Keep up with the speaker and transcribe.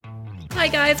Hi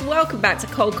guys, welcome back to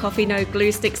Cold Coffee No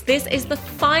Glue Sticks. This is the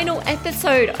final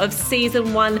episode of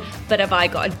season 1, but have I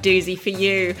got a doozy for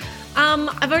you?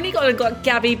 I've only got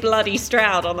Gabbie bloody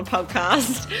Stroud on the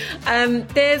podcast.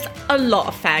 There's a lot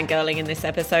of fangirling in this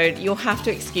episode. You'll have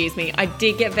to excuse me. I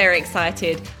did get very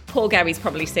excited. Poor Gabbie's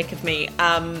probably sick of me,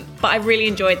 but I really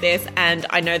enjoyed this and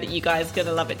I know that you guys are going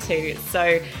to love it too.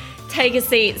 So take a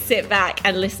seat, sit back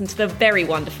and listen to the very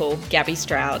wonderful Gabbie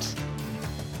Stroud.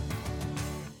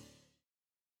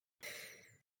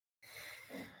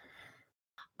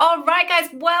 All right, guys,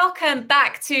 welcome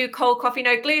back to Cold Coffee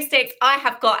No Glue Sticks. I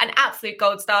have got an absolute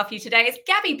gold star for you today. It's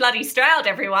Gabbie bloody Stroud,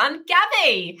 everyone.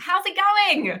 Gabbie, how's it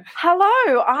going?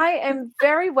 Hello, I am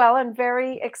very well and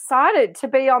very excited to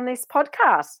be on this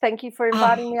podcast. Thank you for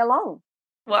inviting me along.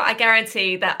 Well, I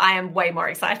guarantee that I am way more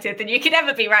excited than you could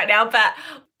ever be right now. But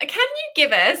can you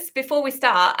give us, before we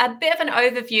start, a bit of an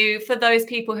overview for those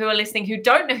people who are listening who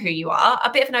don't know who you are, a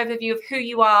bit of an overview of who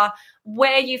you are,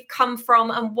 where you've come from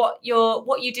and what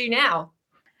you do now?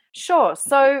 Sure.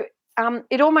 So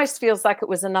it almost feels like it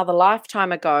was another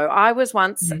lifetime ago. I was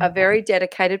once a very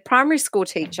dedicated primary school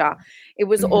teacher. It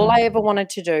was all I ever wanted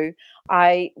to do.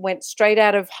 I went straight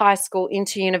out of high school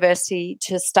into university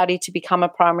to study to become a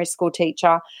primary school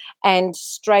teacher, and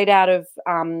straight out of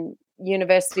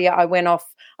university I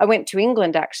went to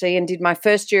England actually and did my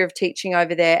first year of teaching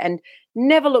over there and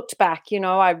never looked back. You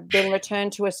know, I then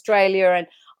returned to Australia and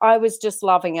I was just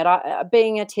loving it.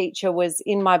 Being a teacher was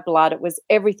in my blood. It was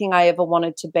everything I ever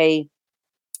wanted to be,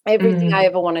 everything I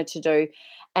ever wanted to do.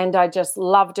 And I just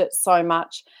loved it so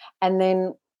much. And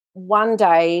then one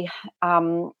day,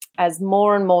 as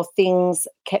more and more things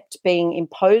kept being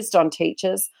imposed on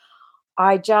teachers,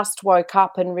 I just woke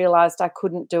up and realized I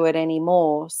couldn't do it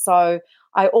anymore. So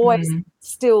I always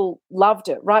still loved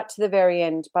it right to the very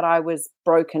end, but I was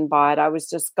broken by it. I was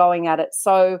just going at it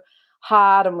so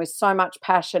hard and with so much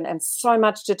passion and so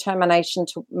much determination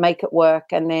to make it work.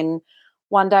 And then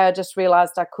one day I just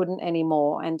realized I couldn't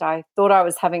anymore, and I thought I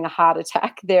was having a heart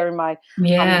attack there in my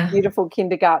beautiful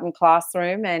kindergarten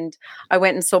classroom. And I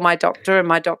went and saw my doctor, and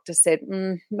my doctor said,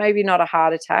 maybe not a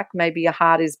heart attack, maybe your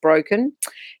heart is broken.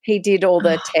 He did all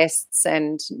the tests,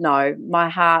 and no, my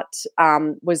heart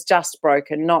was just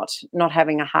broken, not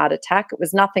having a heart attack. It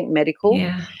was nothing medical.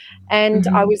 And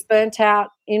I was burnt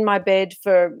out in my bed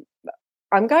for,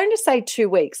 I'm going to say 2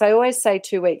 weeks. I always say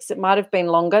 2 weeks. It might have been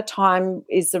longer. Time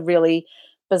is a really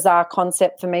bizarre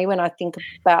concept for me when I think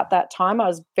about that time. I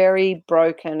was very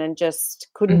broken and just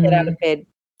couldn't get out of bed.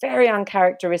 Very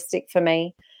uncharacteristic for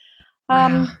me.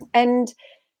 And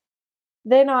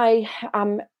then I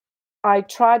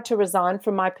tried to resign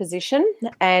from my position,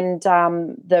 and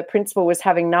the principal was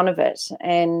having none of it.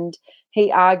 And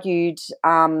he argued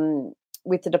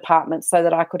with the department so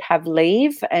that I could have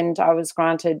leave, and I was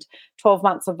granted 12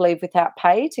 months of leave without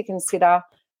pay to consider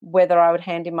whether I would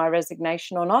hand in my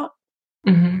resignation or not.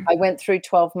 I went through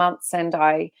 12 months and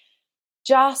I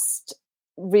just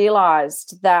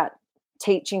realised that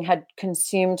teaching had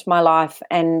consumed my life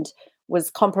and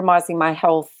was compromising my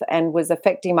health and was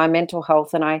affecting my mental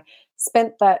health. And I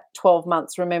spent that 12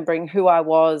 months remembering who I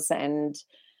was and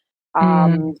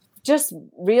just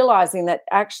realising that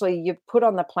actually you're put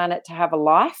on the planet to have a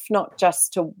life, not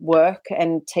just to work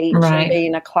and teach and be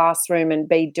in a classroom and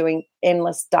be doing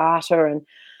endless data and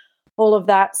all of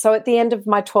that. So at the end of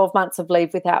my 12 months of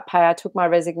leave without pay, I took my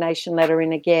resignation letter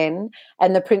in again,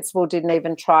 and the principal didn't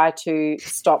even try to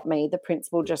stop me. The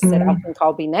principal just said, I think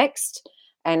I'll be next,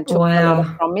 and took the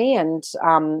letter from me. And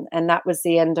that was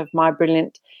the end of my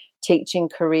brilliant teaching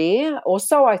career.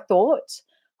 Also, I thought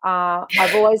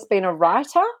I've always been a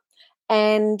writer,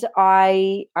 and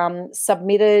I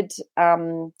submitted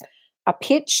a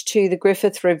pitch to the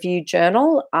Griffith Review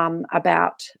Journal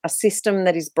about a system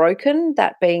that is broken,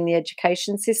 that being the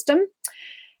education system.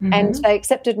 And they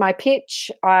accepted my pitch.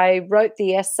 I wrote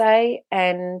the essay,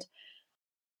 and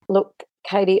look,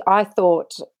 Katie, I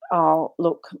thought, oh,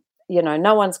 look, you know,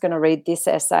 no one's going to read this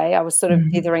essay. I was sort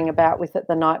of dithering about with it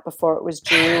the night before it was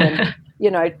due and, you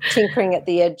know, tinkering at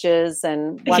the edges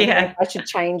and wondering if I should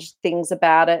change things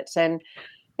about it. And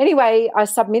anyway, I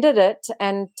submitted it,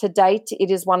 and to date it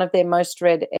is one of their most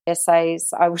read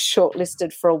essays. I was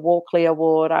shortlisted for a Walkley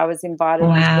Award. I was invited to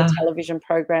the television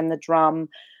program The Drum.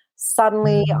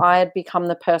 Suddenly I had become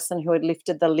the person who had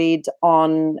lifted the lid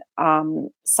on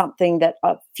something that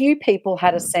a few people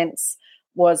had a sense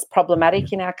was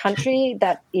problematic in our country,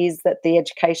 that is that the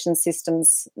education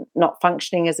system's not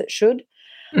functioning as it should.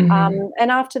 And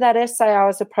after that essay, I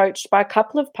was approached by a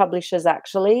couple of publishers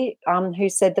actually who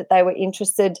said that they were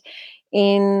interested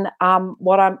in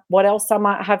what else I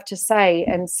might have to say.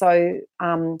 And so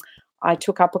I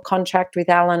took up a contract with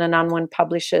Allen and Unwin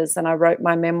Publishers, and I wrote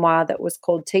my memoir that was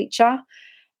called Teacher.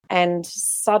 And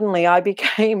suddenly I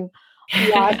became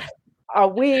like a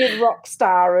weird rock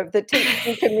star of the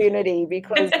teaching community,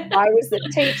 because I was the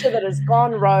teacher that has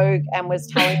gone rogue and was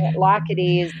telling it like it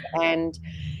is, and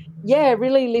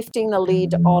really lifting the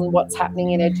lid on what's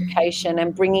happening in education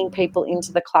and bringing people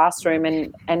into the classroom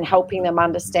and helping them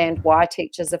understand why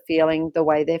teachers are feeling the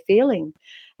way they're feeling.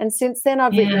 And since then,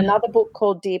 I've written another book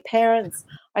called Dear Parents.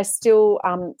 I still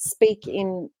speak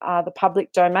in the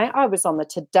public domain. I was on the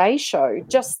Today Show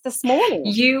just this morning.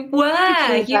 You were.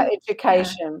 About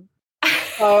education.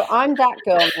 So I'm that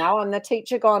girl now. I'm the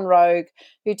teacher gone rogue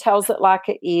who tells it like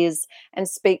it is and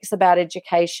speaks about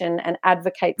education and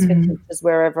advocates for teachers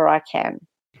wherever I can.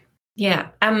 Yeah.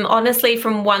 Honestly,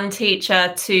 from one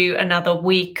teacher to another,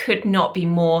 we could not be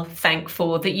more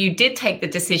thankful that you did take the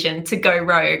decision to go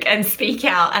rogue and speak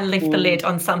out and lift the lid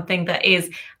on something that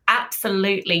is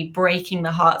absolutely breaking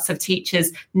the hearts of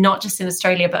teachers, not just in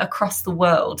Australia, but across the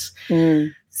world.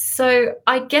 So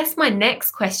I guess my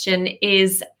next question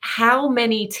is, how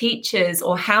many teachers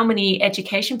or how many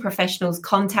education professionals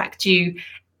contact you?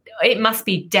 It must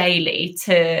be daily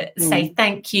to say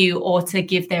thank you, or to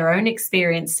give their own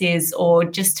experiences, or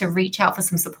just to reach out for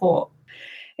some support.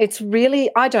 It's really,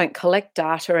 I don't collect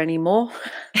data anymore.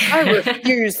 I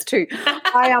refuse to.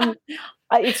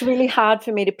 It's really hard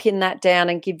for me to pin that down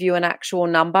and give you an actual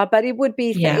number, but it would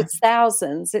be, it's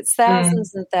thousands. It's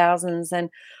thousands and thousands. And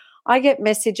I get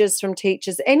messages from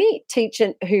teachers. Any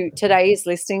teacher who today is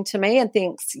listening to me and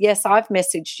thinks, yes, I've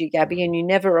messaged you, Gabbie, and you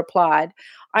never replied,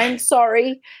 I'm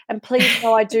sorry. And please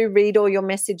know I do read all your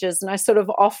messages, and I sort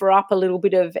of offer up a little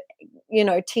bit of,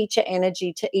 teacher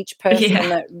energy to each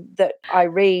person that I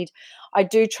read. I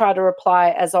do try to reply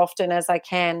as often as I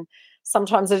can.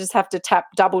 Sometimes I just have to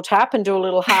double tap and do a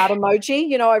little heart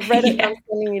emoji. I've read it and I'm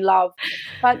sending you love.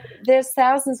 But there's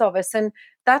thousands of us, and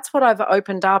that's what I've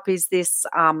opened up is this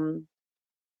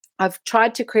I've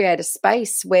tried to create a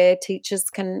space where teachers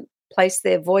can place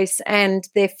their voice and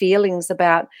their feelings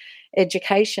about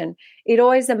education. It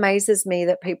always amazes me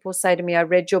that people say to me, I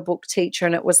read your book, Teacher,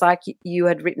 and it was like you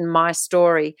had written my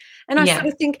story. And I sort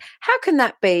of think, how can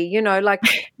that be? Like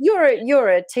you're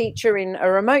a teacher in a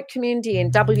remote community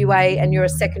in WA and you're a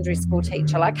secondary school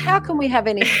teacher. Like, how can we have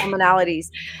any commonalities?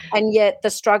 And yet the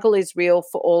struggle is real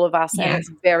for all of us, and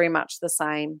it's very much the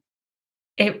same.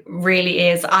 It really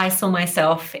is. I saw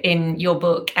myself in your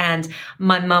book, and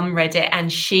my mum read it,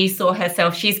 and she saw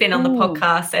herself. She's been on the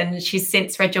podcast and she's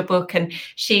since read your book, and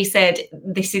she said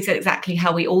this is exactly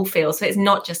how we all feel. So it's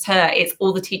not just her, it's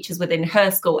all the teachers within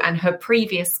her school and her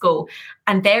previous school,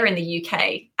 and they're in the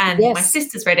UK. And my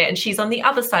sister's read it, and she's on the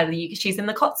other side of the UK. She's in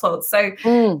the Cotswolds. So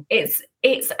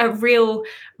it's a real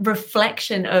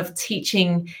reflection of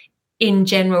teaching in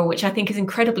general, which I think is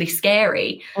incredibly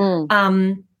scary.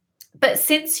 But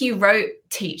since you wrote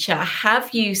Teacher,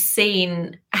 have you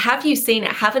seen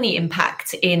it have any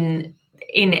impact in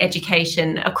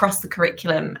education across the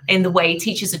curriculum, in the way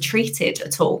teachers are treated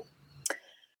at all?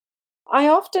 I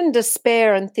often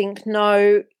despair and think,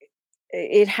 no,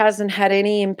 it hasn't had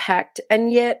any impact.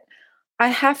 And yet I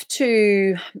have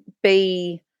to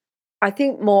be, I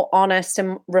think, more honest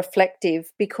and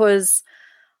reflective, because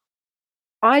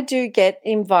I do get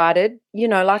invited,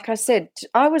 like I said,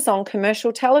 I was on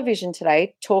commercial television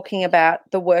today talking about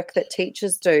the work that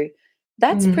teachers do.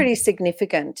 That's pretty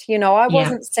significant. I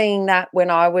wasn't seeing that when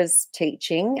I was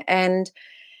teaching. And,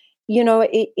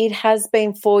 it has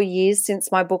been 4 years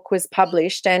since my book was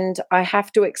published, and I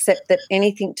have to accept that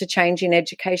anything to change in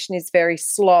education is very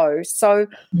slow. So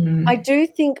I do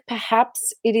think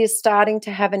perhaps it is starting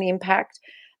to have an impact,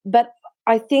 but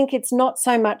I think it's not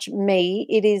so much me,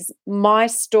 it is my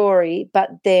story, but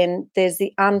then there's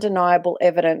the undeniable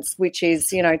evidence, which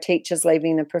is, teachers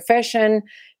leaving the profession,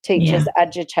 teachers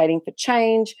agitating for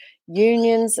change,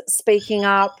 unions speaking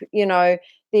up, the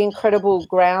incredible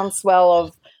groundswell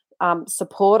of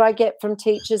support I get from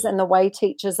teachers, and the way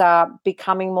teachers are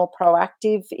becoming more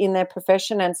proactive in their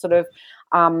profession and sort of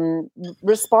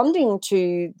responding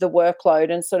to the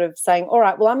workload and sort of saying, all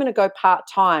right, well, I'm going to go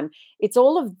part-time. It's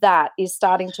all of that is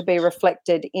starting to be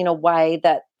reflected in a way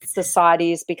that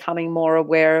society is becoming more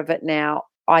aware of it now,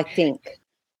 I think.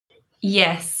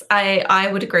 Yes, I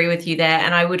would agree with you there.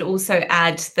 And I would also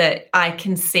add that I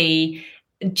can see,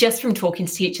 just from talking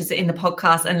to teachers in the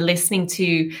podcast and listening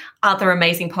to other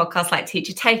amazing podcasts like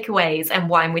Teacher Takeaways and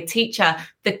Wine with Teacher,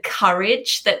 the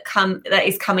courage that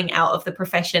is coming out of the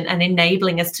profession and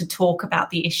enabling us to talk about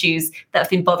the issues that have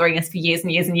been bothering us for years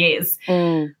and years and years.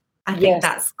 I think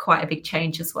that's quite a big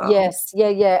change as well. Yes,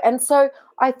 yeah. And so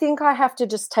I think I have to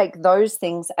just take those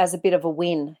things as a bit of a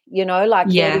win, like,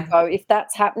 there we go. If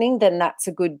that's happening, then that's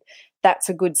a good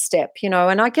step,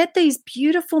 And I get these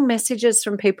beautiful messages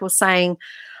from people saying,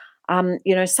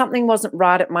 something wasn't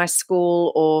right at my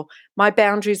school, or my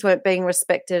boundaries weren't being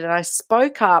respected, and I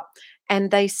spoke up.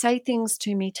 And they say things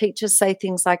to me, teachers say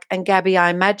things like, and Gabbie, I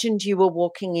imagined you were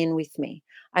walking in with me.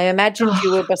 I imagined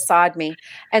you were beside me.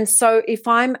 And so if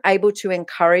I'm able to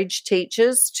encourage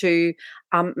teachers to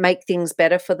make things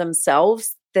better for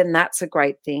themselves, then that's a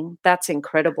great thing. That's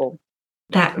incredible.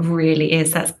 That really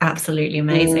is. That's absolutely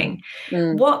amazing.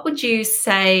 What would you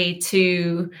say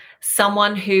to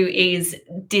someone who is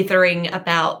dithering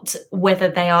about whether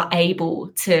they are able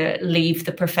to leave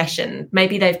the profession?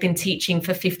 Maybe they've been teaching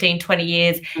for 15, 20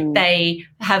 years. They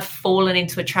have fallen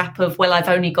into a trap of, well, I've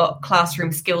only got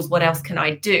classroom skills. What else can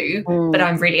I do? But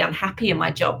I'm really unhappy in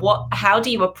my job. How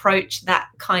do you approach that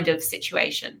kind of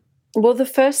situation? Well, the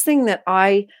first thing that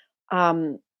I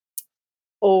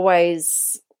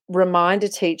always remind a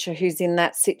teacher who's in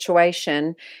that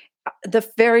situation, the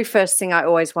very first thing I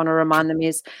always want to remind them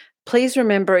is, please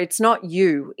remember, it's not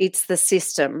you, it's the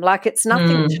system. Like, it's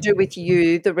nothing to do with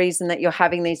you, the reason that you're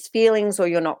having these feelings, or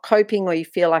you're not coping, or you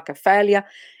feel like a failure.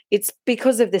 It's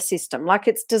because of the system. Like,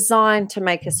 it's designed to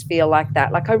make us feel like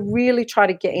that. Like, I really try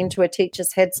to get into a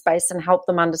teacher's headspace and help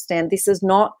them understand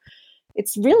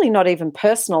it's really not even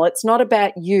personal. It's not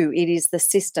about you. It is the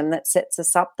system that sets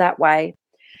us up that way.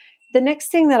 The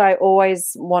next thing that I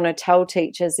always want to tell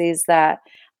teachers is that,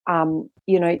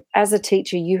 as a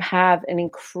teacher, you have an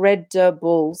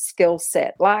incredible skill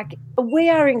set. Like, we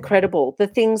are incredible, the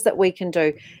things that we can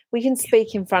do. We can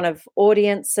speak in front of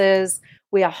audiences.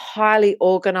 We are highly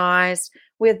organized.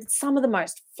 We're some of the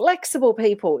most flexible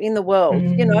people in the world,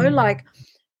 like,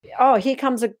 oh, here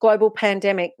comes a global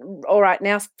pandemic. All right,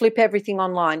 now flip everything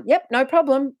online. Yep, no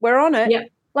problem. We're on it. Yep.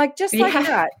 Like, just like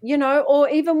that, or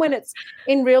even when it's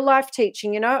in real life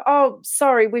teaching, oh,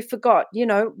 sorry, we forgot,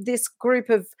 this group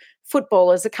of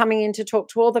footballers are coming in to talk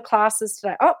to all the classes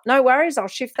today. Oh, no worries. I'll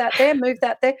shift that there, move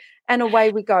that there, and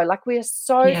away we go. Like, we are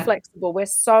so flexible. We're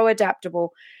so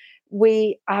adaptable.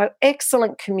 We are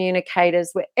excellent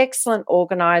communicators. We're excellent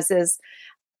organizers.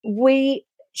 We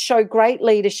show great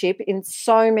leadership in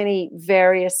so many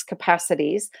various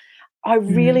capacities. I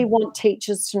really want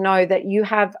teachers to know that you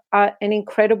have an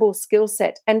incredible skill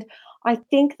set. And I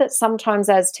think that sometimes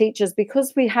as teachers,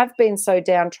 because we have been so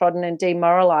downtrodden and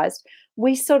demoralized,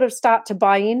 we sort of start to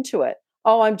buy into it.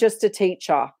 Oh, I'm just a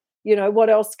teacher. What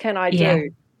else can I do?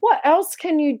 What else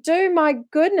can you do? My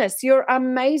goodness, you're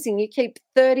amazing. You keep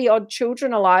 30-odd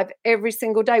children alive every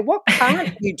single day. What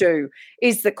can't you do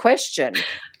is the question.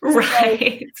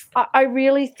 Right. So I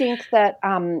really think that,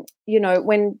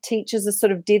 when teachers are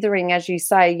sort of dithering, as you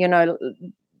say,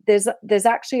 there's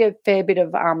actually a fair bit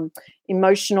of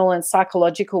emotional and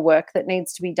psychological work that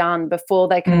needs to be done before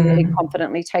they can really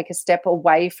confidently take a step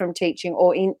away from teaching,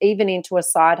 or even into a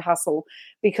side hustle,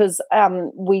 because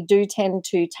we do tend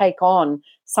to take on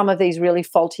some of these really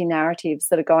faulty narratives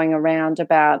that are going around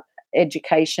about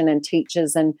education and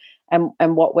teachers and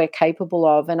what we're capable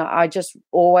of. And I just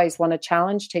always want to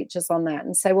challenge teachers on that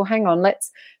and say, well, hang on,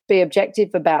 let's be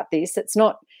objective about this. It's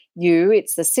not you,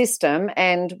 it's the system,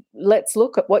 and let's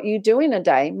look at what you do in a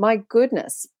day. My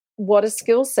goodness, what a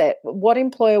skill set. What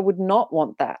employer would not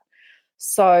want that?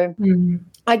 So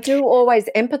I do always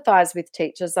empathize with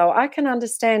teachers, though. I can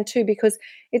understand too, because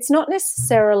it's not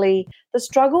necessarily the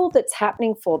struggle that's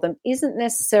happening for them isn't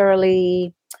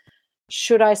necessarily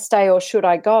should I stay or should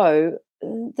I go.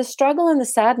 The struggle and the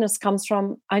sadness comes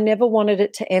from, I never wanted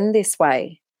it to end this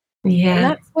way. Yeah. And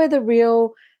that's where the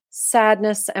real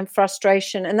sadness and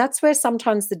frustration, and that's where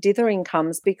sometimes the dithering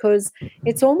comes, because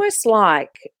it's almost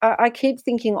like, I keep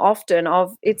thinking often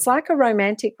of, it's like a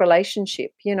romantic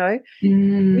relationship,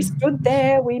 we stood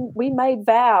there, we made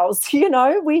vows,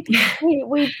 we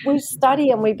study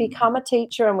and we become a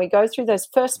teacher, and we go through those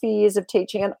first few years of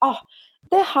teaching, and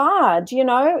they're hard,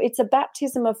 it's a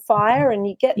baptism of fire, and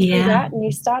you get through that and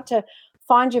you start to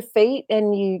find your feet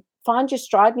and you find your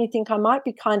stride, and you think, I might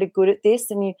be kind of good at this,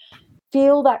 and you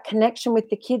feel that connection with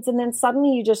the kids, and then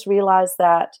suddenly you just realize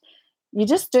that you're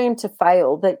just doomed to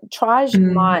fail, that try as you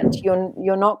might,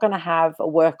 you're not going to have a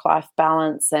work-life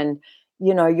balance, and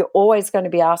you're always going to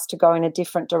be asked to go in a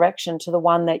different direction to the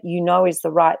one that is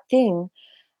the right thing.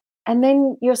 And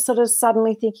then you're sort of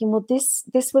suddenly thinking, well,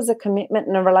 this was a commitment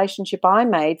and a relationship I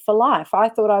made for life. I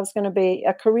thought I was going to be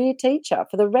a career teacher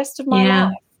for the rest of my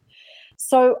life.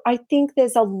 So I think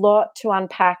there's a lot to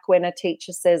unpack when a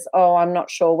teacher says, "Oh, I'm not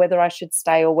sure whether I should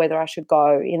stay or whether I should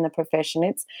go in the profession."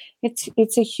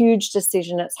 It's a huge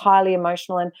decision. It's highly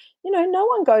emotional, and no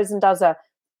one goes and does a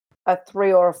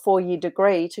 3 or a 4-year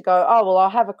degree to go, "Oh, well, I'll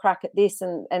have a crack at this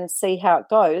and see how it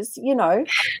goes."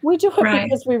 We do it Right.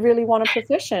 because we really want a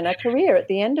profession, a career at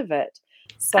the end of it.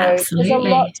 So there's a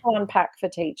lot Absolutely. to unpack for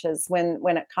teachers when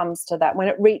it comes to that, when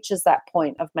it reaches that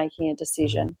point of making a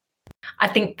decision. I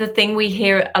think the thing we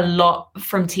hear a lot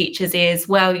from teachers is,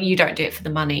 well, you don't do it for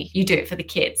the money, you do it for the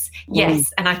kids.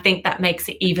 Yes. And I think that makes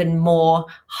it even more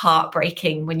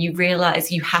heartbreaking when you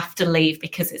realize you have to leave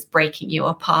because it's breaking you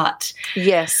apart.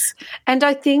 Yes. And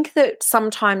I think that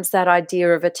sometimes that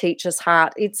idea of a teacher's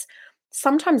heart, it's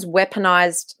sometimes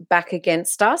weaponized back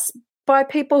against us by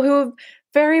people who are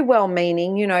very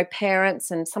well-meaning,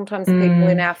 parents and sometimes people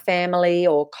in our family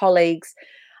or colleagues.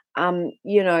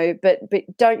 But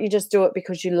don't you just do it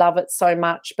because you love it so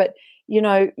much? But,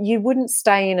 you wouldn't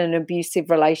stay in an abusive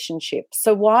relationship.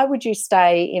 So why would you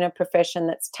stay in a profession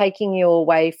that's taking you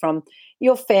away from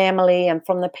your family and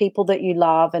from the people that you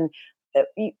love, and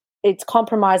it's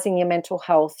compromising your mental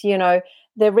health?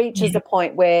 There reaches a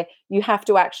point where you have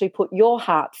to actually put your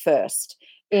heart first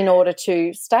in order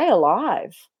to stay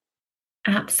alive.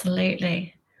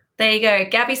 Absolutely. There you go.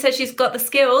 Gabbie says she's got the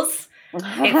skills.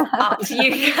 It's up to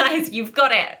you guys. You've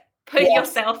got it. Put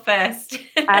yourself first.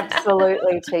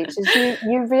 Absolutely, teachers.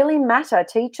 You really matter.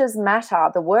 Teachers matter.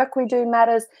 The work we do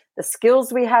matters. The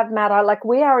skills we have matter. Like,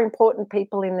 we are important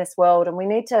people in this world, and we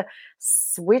need to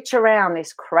switch around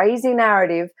this crazy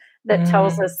narrative that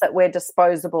tells us that we're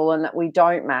disposable and that we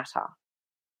don't matter.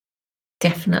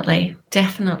 Definitely.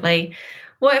 Definitely.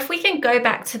 Well, if we can go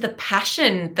back to the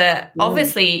passion that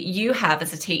obviously you have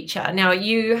as a teacher. Now,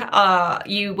 you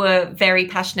were very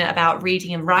passionate about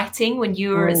reading and writing when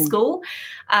you were at school,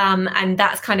 and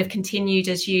that's kind of continued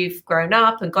as you've grown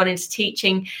up and gone into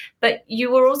teaching. But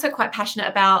you were also quite passionate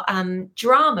about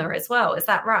drama as well. Is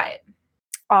that right?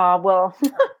 Well,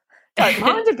 don't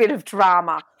mind a bit of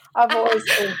drama. I've always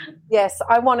been, yes,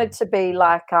 I wanted to be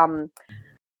like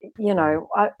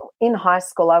in high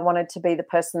school, I wanted to be the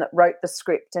person that wrote the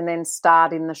script and then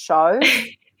starred in the show.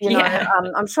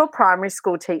 I'm sure primary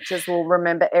school teachers will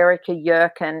remember Erica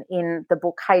Yerkin in the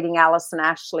book Hating Alice and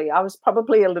Ashley. I was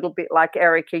probably a little bit like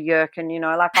Erica Yerkin,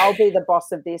 like, I'll be the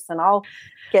boss of this and I'll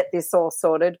get this all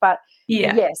sorted. But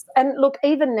yes, and look,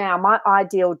 even now, my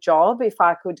ideal job, if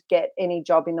I could get any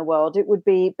job in the world, it would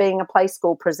be being a play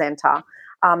school presenter.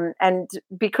 And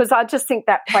because I just think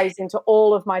that plays into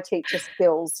all of my teacher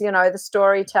skills, the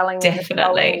storytelling and the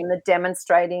telling and the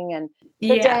demonstrating and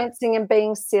the dancing and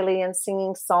being silly and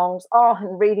singing songs,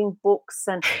 and reading books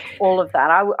and all of that.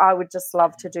 I would just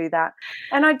love to do that.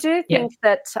 And I do think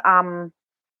that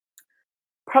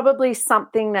probably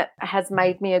something that has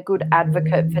made me a good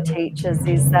advocate for teachers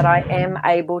is that I am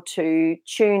able to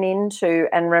tune into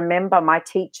and remember my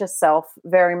teacher self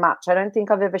very much. I don't think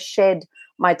I've ever shed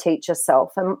my teacher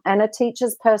self. And a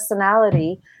teacher's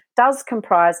personality does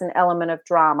comprise an element of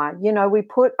drama. We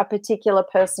put a particular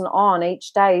person on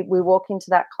each day. We walk into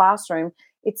that classroom.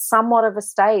 It's somewhat of a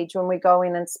stage when we go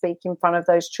in and speak in front of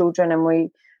those children, and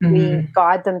we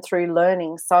guide them through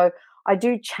learning. So I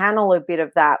do channel a bit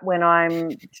of that when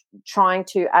I'm trying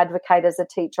to advocate as a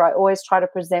teacher. I always try to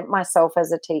present myself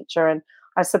as a teacher, and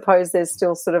I suppose there's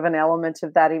still sort of an element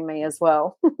of that in me as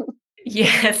well.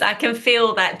 Yes, I can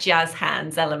feel that jazz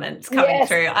hands element coming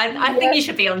through. I think you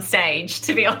should be on stage,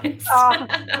 to be honest.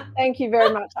 Thank you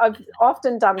very much. I've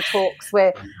often done talks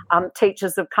where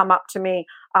teachers have come up to me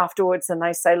afterwards and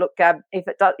they say, "Look, Gab,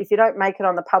 if you don't make it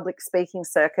on the public speaking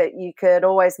circuit, you could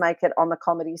always make it on the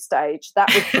comedy stage."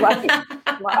 That was great.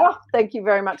 Like, thank you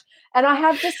very much. And I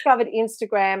have discovered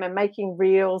Instagram and making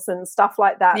reels and stuff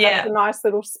like that. That's a nice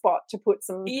little spot to put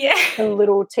some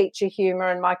little teacher humor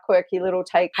and my quirky little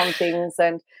take on things.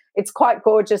 And it's quite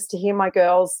gorgeous to hear my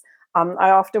girls.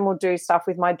 I often will do stuff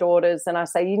with my daughters and I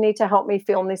say, "You need to help me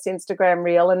film this Instagram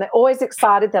reel." And they're always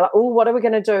excited. They're like, "Oh, what are we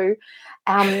going to do?"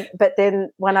 But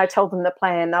then when I tell them the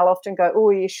plan, they'll often go, "Oh,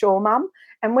 are you sure, Mum?"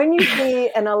 And when you hear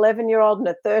an 11-year-old and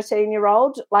a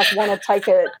 13-year-old like want to take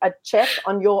a check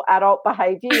on your adult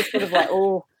behaviour, you're sort of like,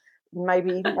 "Oh,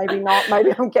 maybe not.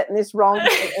 Maybe I'm getting this wrong."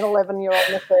 An 11-year-old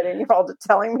and a 13-year-old are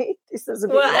telling me this is a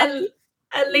bit lucky.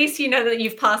 At least you know that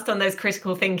you've passed on those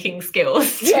critical thinking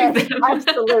skills. Yes,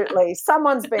 absolutely.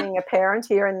 Someone's being a parent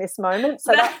here in this moment,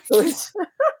 so that's good.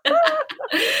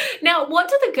 Now, what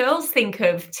do the girls think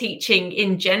of teaching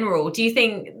in general? Do you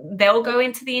think they'll go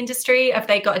into the industry? Have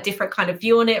they got a different kind of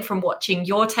view on it from watching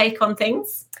your take on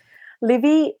things?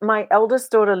 Livy, my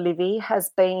eldest daughter Livy, has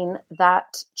been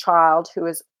that child who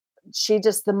has she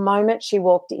just, the moment she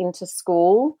walked into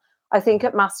school, I think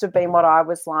it must have been what I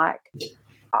was like.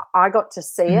 I got to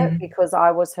see it because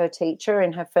I was her teacher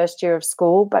in her first year of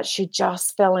school, but she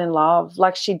just fell in love.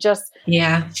 Like she just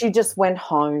went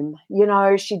home, you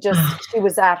know, she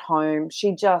was at home.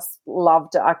 She just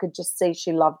loved it. I could just see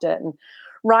she loved it. And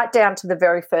right down to the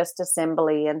very first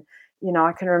assembly. And, you know,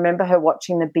 I can remember her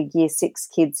watching the big year 6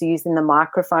 kids using the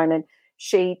microphone, and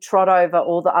she trod over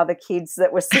all the other kids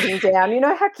that were sitting down. You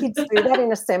know how kids do that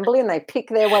in assembly, and they pick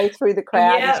their way through the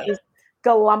crowd. Yeah. And she's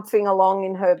galumphing along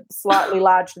in her slightly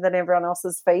larger than everyone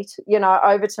else's feet, you know,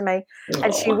 over to me.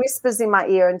 And she whispers in my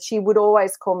ear, and she would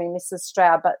always call me Mrs.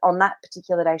 Stroud, but on that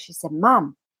particular day she said,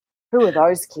 "Mum, who are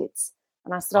those kids?"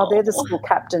 And I said, "Oh, they're the school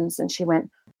captains." And she went,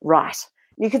 "Right."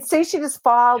 You could see she just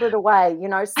filed it away, you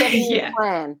know, 7-year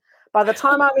plan. By the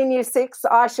time I'm in year 6,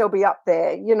 I shall be up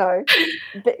there, you know.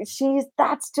 But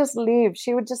that's just lived.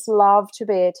 She would just love to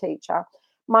be a teacher.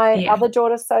 My other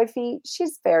daughter, Sophie,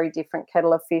 she's very different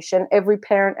kettle of fish, and every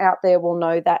parent out there will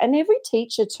know that, and every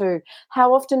teacher too.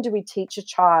 How often do we teach a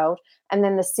child and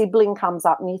then the sibling comes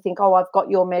up and you think, "Oh, I've got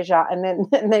your measure," and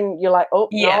then you're like, "Oh,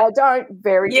 no, I don't."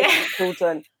 Very different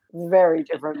children, very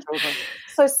different children.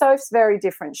 So Soph's very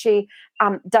different. She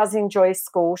does enjoy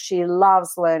school. She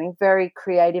loves learning, very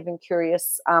creative and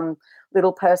curious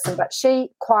little person, but she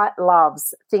quite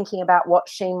loves thinking about what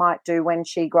she might do when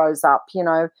she grows up, you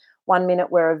know. One minute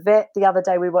we're a vet. The other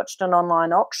day we watched an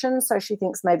online auction, so she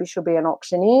thinks maybe she'll be an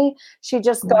auctioneer. She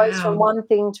just goes from one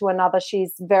thing to another.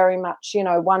 She's very much, you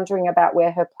know, wondering about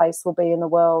where her place will be in the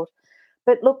world.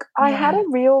 But look, I had a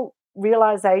real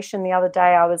realization the other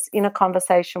day. I was in a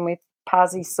conversation with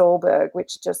Pasi Sahlberg,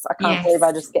 which just, I can't believe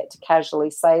I just get to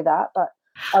casually say that, but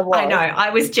I was. I know. I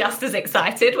was just as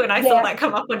excited when I saw that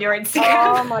come up on your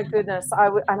Instagram. Oh, my goodness.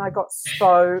 And I got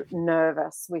so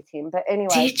nervous with him. But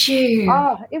anyway. Did you?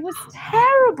 Oh, it was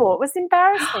terrible. It was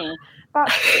embarrassing.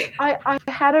 But I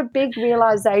had a big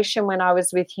realization when I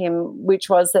was with him, which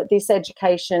was that this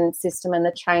education system and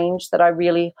the change that I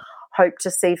really hope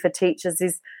to see for teachers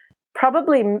is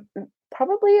probably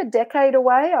a decade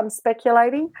away. I'm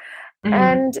speculating.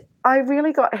 And I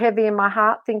really got heavy in my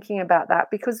heart thinking about that,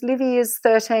 because Livy is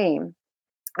 13.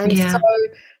 And so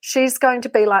she's going to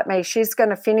be like me. She's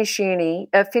going to finish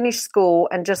school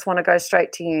and just want to go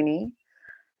straight to uni.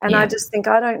 And I just think,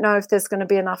 I don't know if there's going to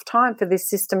be enough time for this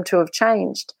system to have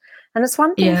changed. And it's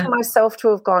one thing for myself to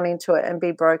have gone into it and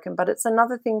be broken, but it's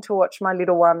another thing to watch my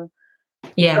little one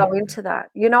go into that.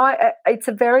 You know, it's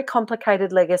a very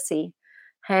complicated legacy,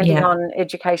 handing on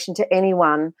education to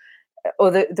anyone,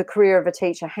 or the career of a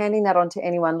teacher, handing that on to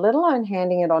anyone, let alone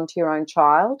handing it on to your own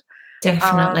child.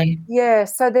 Definitely.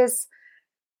 So there's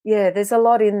a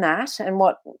lot in that, and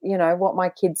what my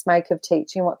kids make of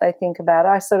teaching, what they think about it.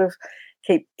 I sort of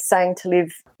keep saying to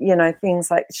Liv, you know, things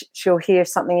like she'll hear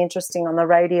something interesting on the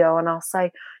radio and I'll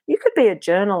say, "You could be a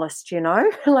journalist, you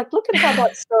know." Like, look at how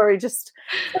that story just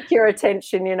took your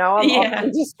attention, you know.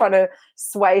 I'm just trying to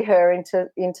sway her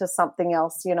into something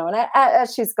else, you know. And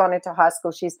as she's gone into high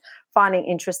school, she's finding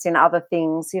interest in other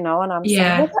things, you know, and I'm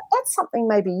saying, well, that's something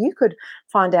maybe you could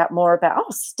find out more about. Oh,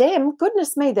 STEM,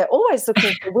 goodness me, they're always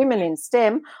looking for women in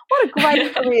STEM. What a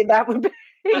great career that would be.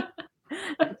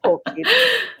 Poor kid.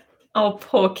 Oh,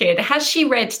 poor kid. Has she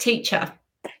read Teacher?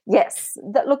 Yes.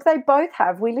 Look, they both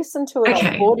have. We listened to it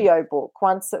on audio book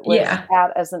once it was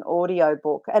out as an audio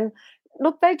book. And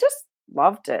look, they just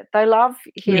loved it. They love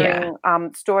hearing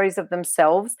stories of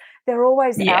themselves. They're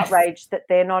always outraged that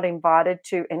they're not invited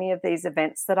to any of these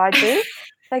events that I do.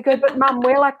 They go, "But Mum,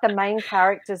 we're like the main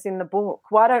characters in the book.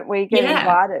 Why don't we get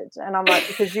invited?" And I'm like,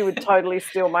 "Because you would totally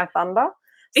steal my thunder."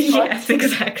 So, yes,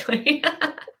 exactly.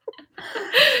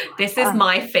 This is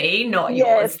my fee, not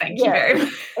yours. Thank you very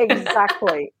much.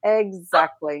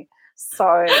 Exactly.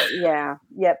 So,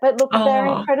 But look, they're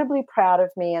incredibly proud of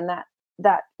me, and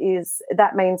that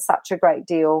means such a great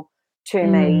deal to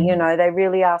me. You know, they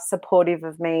really are supportive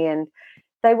of me, and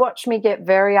they watch me get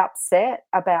very upset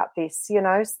about this. You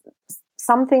know,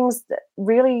 some things that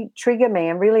really trigger me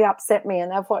and really upset me,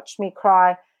 and they've watched me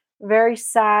cry very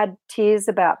sad tears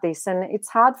about this, and it's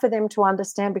hard for them to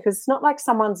understand, because it's not like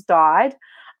someone's died.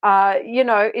 You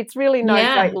know, it's really no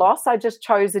great loss. I just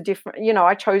chose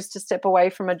I chose to step away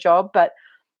from a job, but,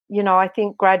 you know, I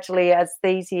think gradually as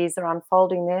these years are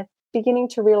unfolding, they're beginning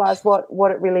to realise what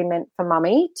it really meant for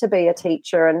Mummy to be a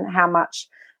teacher, and how much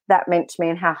that meant to me,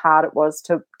 and how hard it was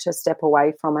to step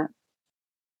away from it.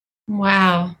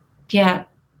 Wow. Yeah,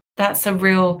 that's a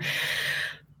really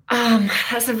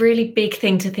big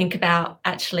thing to think about,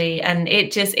 actually. And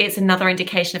it's another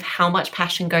indication of how much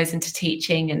passion goes into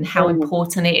teaching, and how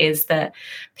important it is that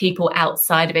people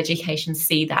outside of education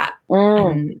see that.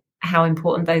 how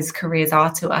important those careers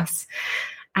are to us.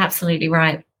 Absolutely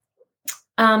right.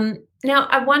 Now,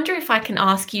 I wonder if I can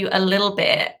ask you a little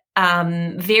bit,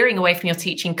 veering away from your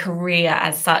teaching career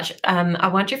as such, I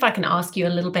wonder if I can ask you a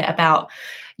little bit about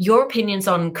your opinions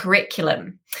on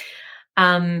curriculum.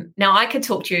 Now, I could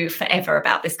talk to you forever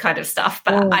about this kind of stuff,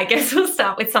 but I guess we'll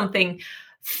start with something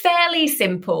fairly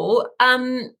simple.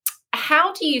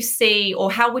 How do you see, or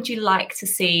how would you like to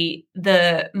see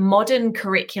the modern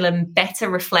curriculum better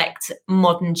reflect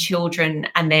modern children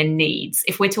and their needs?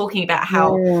 If we're talking about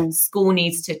how school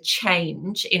needs to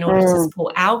change in order to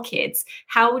support our kids,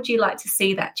 how would you like to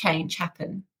see that change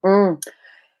happen?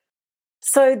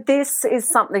 So this is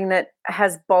something that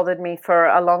has bothered me for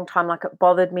a long time. Like, it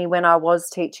bothered me when I was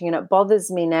teaching, and it bothers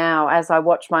me now as I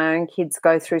watch my own kids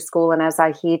go through school and as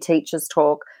I hear teachers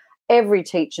talk. Every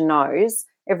teacher knows,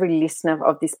 every listener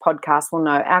of this podcast will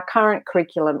know, our current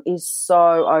curriculum is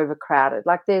so overcrowded.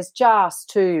 Like, there's just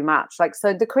too much. Like,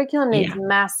 so the curriculum needs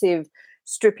massive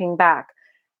stripping back.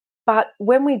 But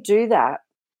when we do that,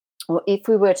 or if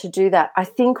we were to do that, I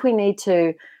think we need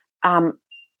to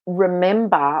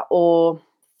remember or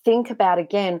think about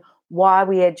again why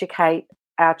we educate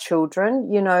our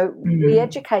children. You know, we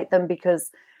educate them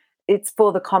because it's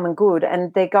for the common good,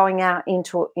 and they're going out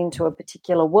into a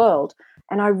particular world.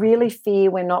 And I really fear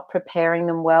we're not preparing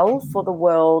them well for the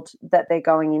world that they're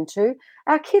going into.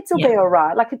 Our kids will be all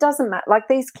right. Like, it doesn't matter. Like,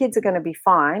 these kids are going to be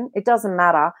fine. It doesn't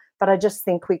matter. But I just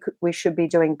think we should be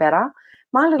doing better.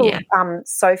 My little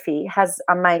Sophie has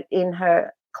a mate in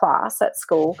her class at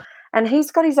school, and he's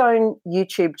got his own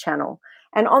YouTube channel.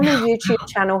 And on the YouTube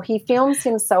channel, he films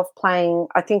himself playing,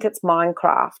 I think it's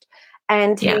Minecraft.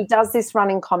 And he does this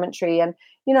running commentary. And,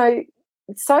 you know,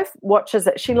 Soph watches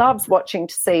it. She loves watching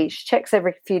to see. She checks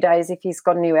every few days if he's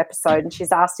got a new episode, and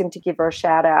she's asked him to give her a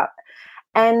shout out.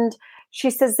 And she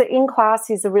says that in class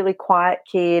he's a really quiet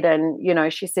kid, and, you know,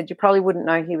 she said, you probably wouldn't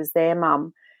know he was there,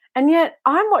 Mum. And yet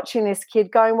I'm watching this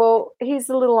kid going, well, he's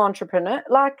a little entrepreneur.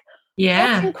 Like,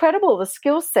 that's incredible, the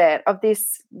skill set of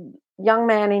this young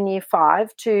man in year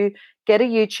 5 to get a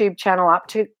YouTube channel up,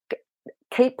 to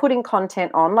keep putting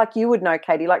content on, like you would know,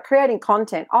 Katie, like creating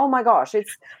content. Oh my gosh,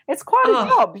 it's quite a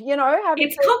job, you know.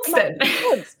 It's constant,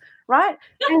 kids, right?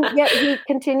 And yet he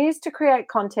continues to create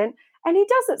content, and he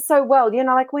does it so well. You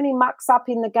know, like when he mucks up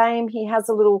in the game, he has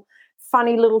a little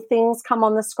funny little things come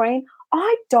on the screen.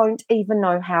 I don't even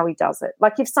know how he does it.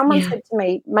 Like, if someone said to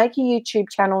me, make a YouTube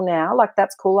channel now, like,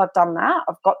 that's cool, I've done that,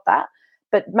 I've got that,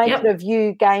 but make it of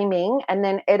you gaming and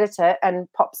then edit it and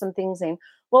pop some things in.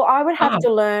 Well, I would have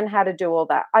to learn how to do all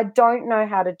that. I don't know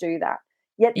how to do that.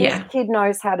 Yet this kid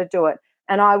knows how to do it.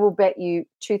 And I will bet you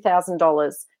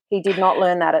 $2,000 he did not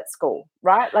learn that at school,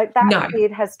 right? Like, that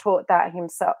kid has taught that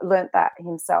himself, learnt that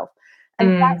himself.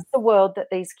 And that's the world that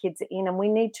these kids are in. And we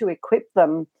need to equip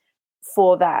them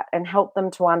for that and help them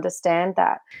to understand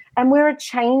that. And we're a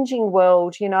changing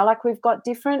world, you know, like, we've got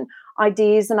different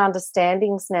ideas and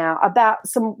understandings now about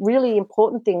some really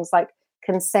important things like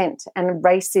consent and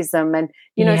racism and,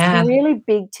 you know, some really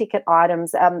big ticket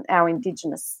items, our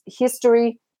Indigenous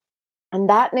history, and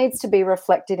that needs to be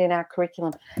reflected in our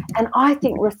curriculum. And I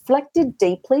think reflected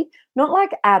deeply, not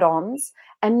like add-ons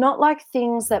and not like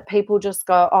things that people just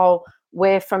go, oh,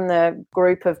 we're from the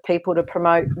group of people to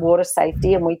promote water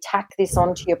safety and we tack this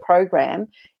onto your program,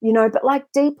 you know, but like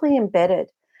deeply embedded.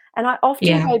 And I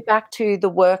often go back to the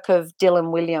work of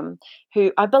Dylan William,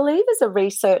 who I believe is a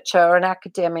researcher, an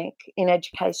academic in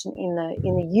education in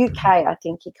the UK, I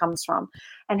think he comes from.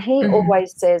 And he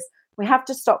always says, we have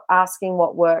to stop asking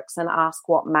what works and ask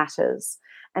what matters.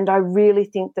 And I really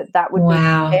think that would be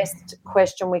the best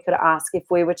question we could ask if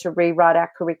we were to rewrite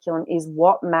our curriculum, is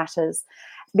what matters.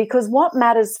 Because what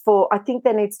matters I think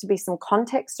there needs to be some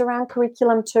context around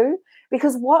curriculum too,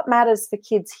 because what matters for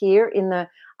kids here in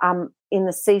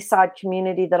the seaside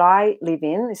community that I live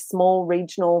in, this small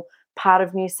regional part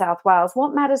of New South Wales,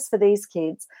 what matters for these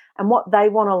kids and what they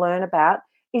want to learn about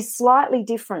is slightly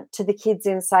different to the kids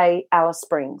in, say, Alice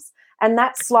Springs. And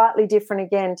that's slightly different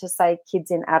again to, say, kids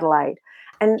in Adelaide.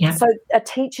 And so a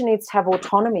teacher needs to have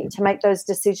autonomy to make those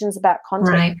decisions about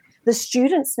content. Right. The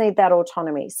students need that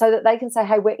autonomy so that they can say,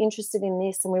 hey, we're interested in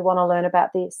this and we want to learn about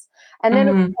this. And then,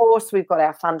 of course, we've got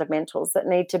our fundamentals that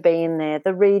need to be in there,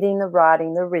 the reading, the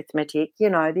writing, the arithmetic, you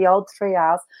know, the old 3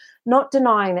 R's, not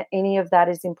denying that any of that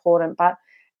is important. But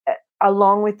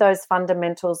along with those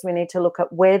fundamentals, we need to look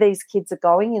at where these kids are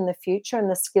going in the future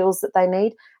and the skills that they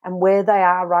need and where they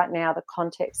are right now, the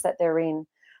context that they're in.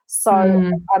 So,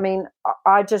 I mean,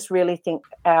 I just really think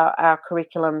our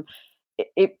curriculum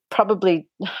it probably,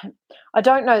 I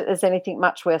don't know that there's anything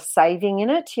much worth saving in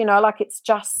it, like it's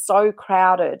just so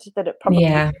crowded that it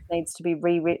probably needs to be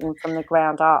rewritten from the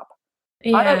ground up.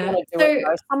 Yeah. I don't want to do it,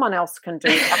 though. Someone else can do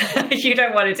it. You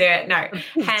don't want to do it? No.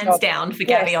 Hands down for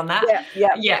Gabbie on that.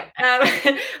 Yeah.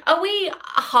 Are we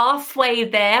halfway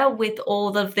there with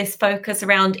all of this focus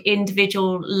around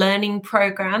individual learning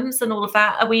programs and all of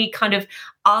that? Are we kind of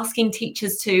asking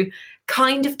teachers to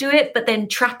kind of do it, but then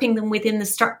trapping them within the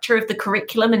structure of the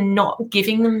curriculum and not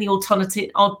giving them the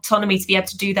autonomy to be able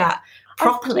to do that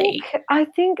properly? I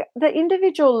think the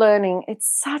individual learning, it's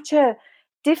such a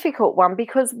difficult one,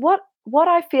 because what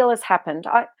I feel has happened,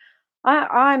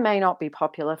 I may not be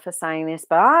popular for saying this,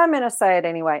 but I'm going to say it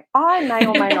anyway. I may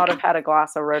or may not have had a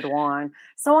glass of red wine.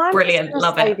 So I'm brilliant.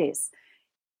 Love say this.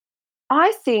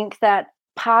 I think that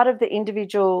part of the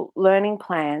individual learning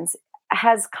plans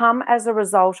has come as a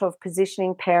result of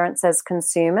positioning parents as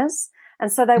consumers. And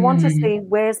so they want to see,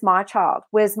 where's my child?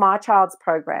 Where's my child's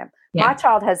program? Yeah. My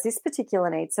child has this particular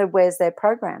need, so where's their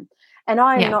program? And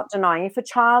I am not denying, if a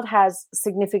child has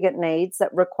significant needs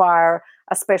that require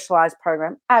a specialised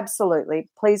program, absolutely.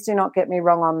 Please do not get me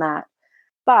wrong on that.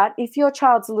 But if your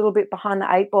child's a little bit behind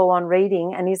the 8 ball on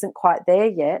reading and isn't quite there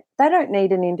yet, they don't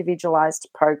need an individualised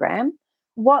program.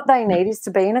 What they need is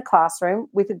to be in a classroom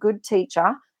with a good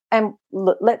teacher. And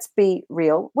let's be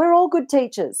real, we're all good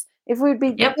teachers. If we'd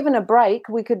be given a break,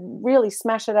 we could really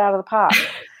smash it out of the park.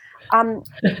 But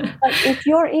if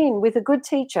you're in with a good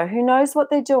teacher who knows what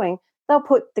they're doing, they'll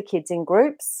put the kids in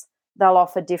groups, they'll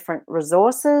offer different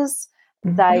resources,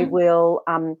 they will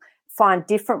find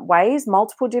different ways,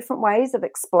 multiple different ways of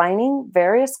explaining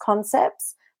various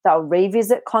concepts, they'll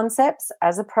revisit concepts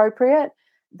as appropriate,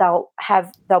 they'll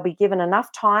be given enough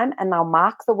time, and they'll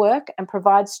mark the work and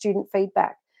provide student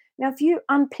feedback. Now, if you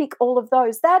unpick all of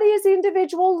those, that is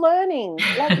individual learning.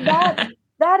 Like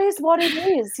that is what it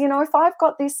is. If I've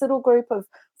got this little group of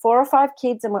 4 or 5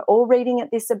 kids and we're all reading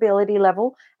at this ability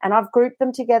level, and I've grouped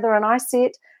them together and I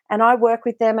sit and I work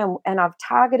with them, and I've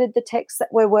targeted the text that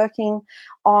we're working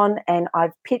on, and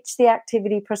I've pitched the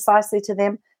activity precisely to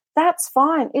them, that's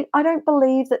fine. I don't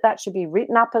believe that should be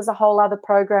written up as a whole other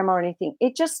program or anything.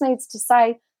 It just needs to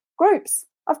say groups.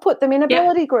 I've put them in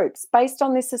ability groups based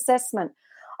on this assessment.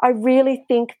 I really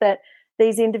think that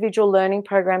these individual learning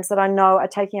programs that I know are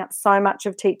taking up so much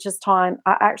of teachers' time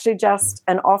are actually just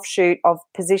an offshoot of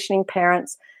positioning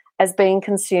parents as being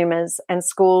consumers and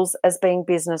schools as being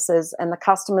businesses, and the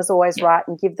customer's always right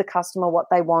and give the customer what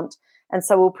they want. And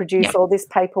so we'll produce all this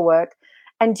paperwork.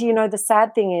 And the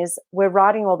sad thing is, we're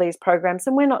writing all these programs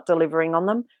and we're not delivering on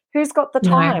them. Who's got the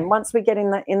time? Once we get in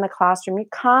the classroom, you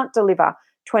can't deliver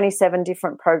 27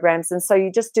 different programs, and so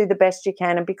you just do the best you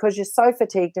can, and because you're so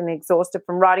fatigued and exhausted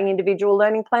from writing individual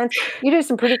learning plans, you do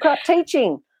some pretty crap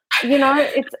teaching.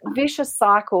 It's a vicious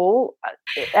cycle,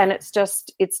 and it's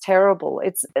terrible.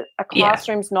 A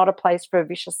classroom's not a place for a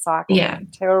vicious cycle.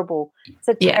 It's terrible. It's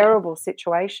a terrible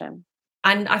situation.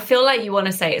 And I feel like you want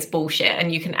to say it's bullshit,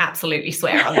 and you can absolutely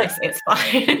swear on this. It's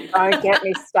fine. Don't get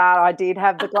me started. I did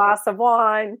have the glass of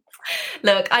wine.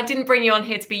 Look, I didn't bring you on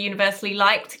here to be universally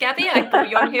liked, Gabbie. I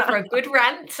brought you on here for a good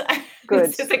rant. Good.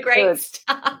 This is a great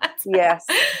start. Yes.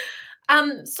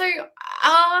 So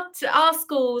are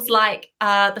schools like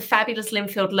the fabulous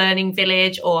Linfield Learning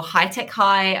Village or High Tech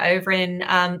High over in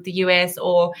the US,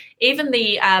 or even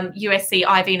the USC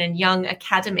Ivy and Young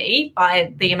Academy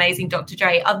by the amazing Dr.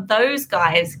 Dre, are those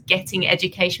guys getting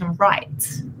education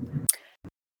right?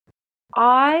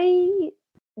 I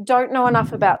don't know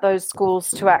enough about those schools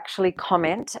to actually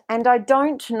comment, and I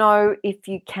don't know if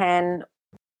you can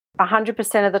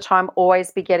 100% of the time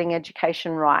always be getting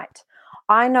education right.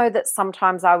 I know that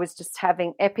sometimes I was just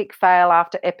having epic fail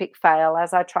after epic fail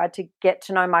as I tried to get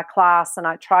to know my class, and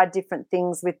I tried different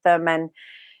things with them. And,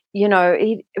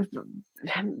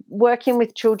 working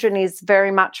with children is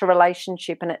very much a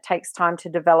relationship, and it takes time to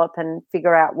develop and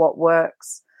figure out what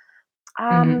works.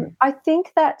 I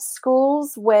think that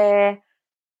schools where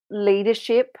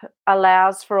leadership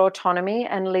allows for autonomy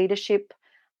and leadership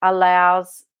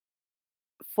allows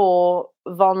for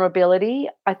vulnerability,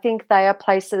 I think they are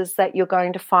places that you're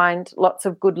going to find lots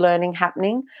of good learning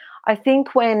happening. I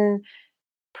think when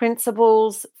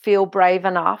principals feel brave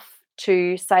enough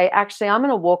to say, actually, I'm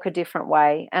going to walk a different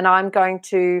way, and I'm going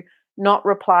to not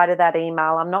reply to that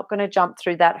email, I'm not going to jump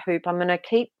through that hoop, I'm going to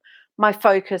keep my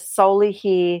focus solely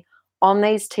here on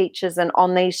these teachers and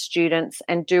on these students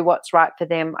and do what's right for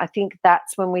them. I think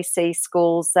that's when we see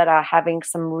schools that are having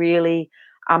some really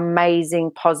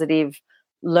amazing positive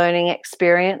learning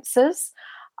experiences.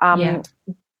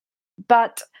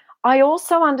 But I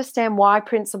also understand why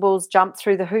principals jump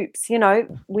through the hoops. You know,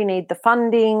 we need the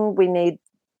funding, we need,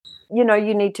 you know,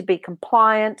 you need to be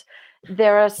compliant.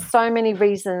 There are so many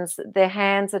reasons. Their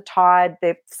hands are tied,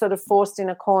 they're sort of forced in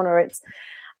a corner.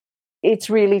 It's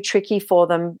really tricky for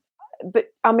them. But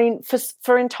I mean,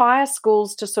 for entire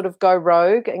schools to sort of go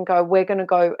rogue and go, we're going to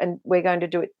go and we're going to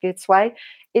do it this way,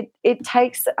 it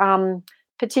takes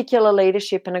particular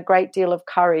leadership and a great deal of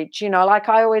courage. You know, like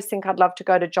I always think I'd love to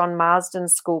go to John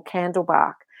Marsden's school,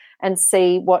 Candlebark, and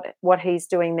see what he's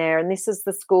doing there. And this is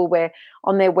the school where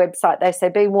on their website they say,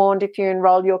 be warned, if you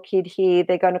enroll your kid here,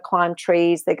 they're going to climb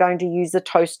trees, they're going to use a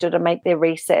toaster to make their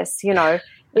recess. You know,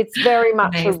 it's very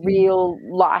much Amazing. a real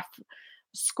life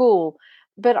school.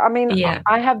 But I mean,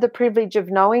 I have the privilege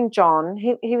of knowing John.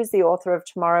 He was the author of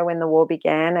Tomorrow When the War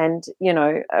Began, and, you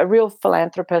know, a real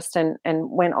philanthropist, and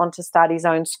went on to start his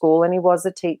own school, and he was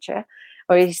a teacher,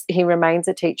 or he remains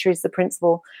a teacher. He's the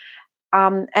principal.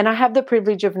 And I have the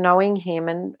privilege of knowing him,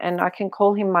 and I can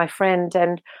call him my friend.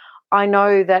 And I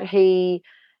know that he,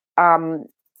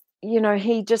 you know,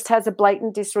 he just has a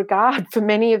blatant disregard for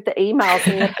many of the emails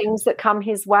and the things that come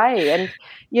his way. And,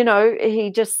 you know,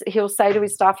 he'll say to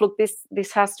his staff, look,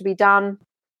 this has to be done.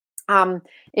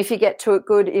 If you get to it,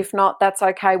 good. If not, that's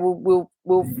okay. We'll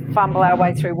fumble our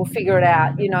way through. We'll figure it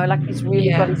out. You know, like he's really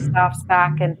got his staff's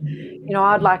back. And, you know,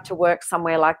 I'd like to work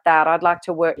somewhere like that. I'd like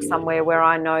to work somewhere where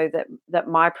I know that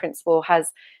my principal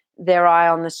has their eye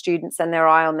on the students and their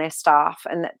eye on their staff,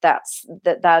 and that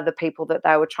they're the people that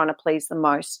they were trying to please the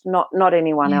most, not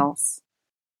anyone else.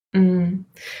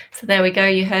 So there we go.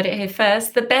 You heard it here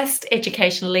first. The best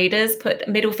educational leaders put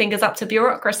middle fingers up to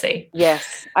bureaucracy.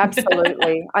 Yes,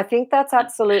 absolutely. I think that's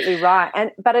absolutely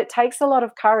right. But it takes a lot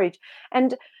of courage.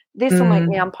 And this will make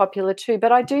me unpopular too,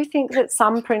 but I do think that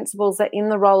some principals are in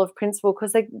the role of principal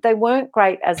because they weren't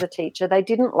great as a teacher. They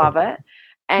didn't love it,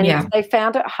 and they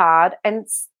found it hard. And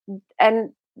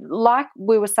like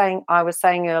I was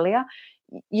saying earlier,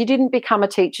 you didn't become a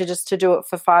teacher just to do it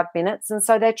for 5 minutes. And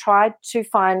so they tried to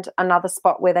find another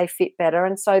spot where they fit better.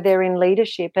 And so they're in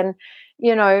leadership. And,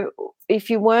 you know, if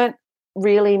you weren't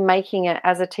really making it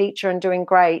as a teacher and doing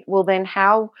great, well, then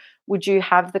how would you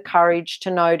have the courage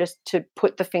to notice, to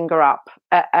put the finger up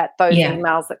at those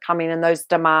emails that come in and those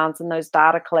demands and those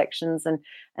data collections and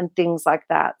things like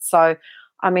that? So,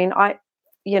 I mean, I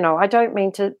don't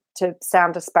mean to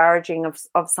sound disparaging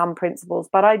of some principals,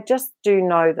 but I just do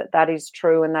know that is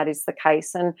true and that is the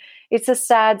case. And it's a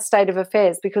sad state of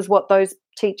affairs because what those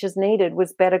teachers needed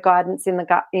was better guidance in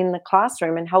the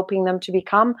classroom and helping them to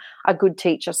become a good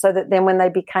teacher, so that then when they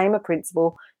became a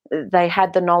principal, they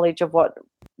had the knowledge of what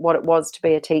it was to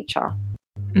be a teacher.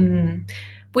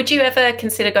 Would you ever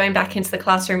consider going back into the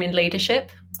classroom in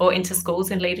leadership or into schools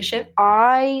in leadership?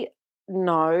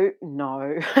 No.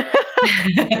 No.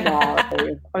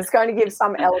 I was going to give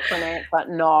some eloquent answer, but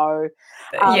no.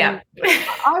 I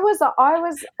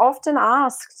was often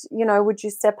asked, you know, would you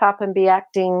step up and be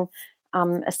acting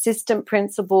assistant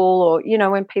principal, or, you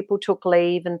know, when people took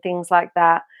leave and things like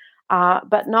that.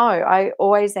 But no, I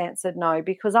always answered no,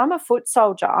 because I'm a foot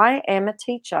soldier. I am a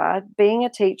teacher. Being a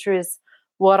teacher is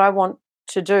what I want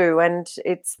to do, and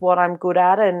it's what I'm good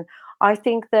at. And I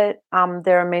think that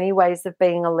there are many ways of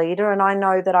being a leader, and I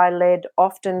know that I led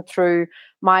often through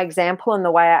my example and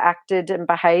the way I acted and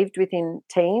behaved within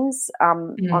teams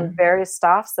on various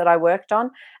staffs that I worked on.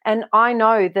 And I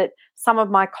know that some of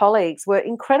my colleagues were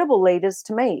incredible leaders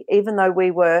to me, even though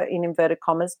we were, in inverted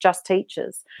commas, just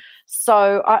teachers.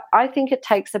 So I think it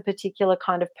takes a particular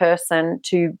kind of person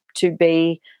to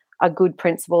be a good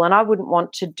principal, and I wouldn't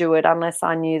want to do it unless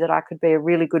I knew that I could be a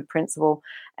really good principal.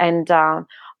 And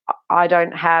I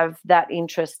don't have that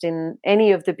interest in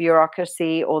any of the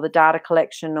bureaucracy or the data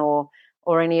collection or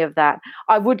any of that.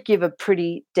 I would give a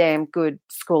pretty damn good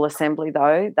school assembly,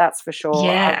 though, that's for sure.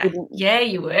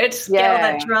 You would. Get all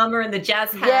that drama and the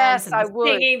jazz hands. Yes, and I the would.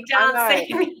 Singing,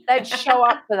 dancing. They'd show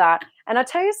up for that. And I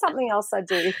tell you something else I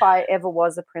do if I ever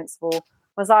was a principal,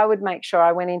 was I would make sure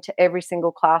I went into every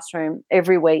single classroom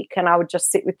every week, and I would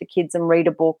just sit with the kids and read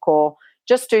a book or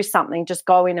just do something, just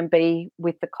go in and be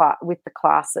with the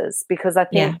classes, because I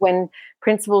think when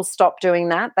principals stop doing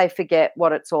that, they forget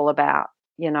what it's all about,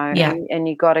 you know, and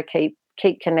you got to keep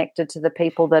connected to the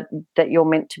people that you're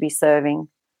meant to be serving.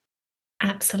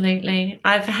 Absolutely.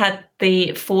 I've had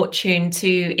the fortune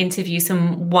to interview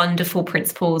some wonderful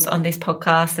principals on this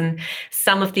podcast, and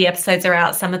some of the episodes are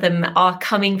out, some of them are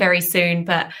coming very soon,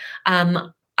 but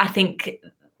I think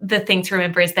the thing to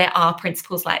remember is there are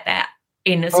principals like that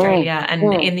in Australia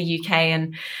and in the UK,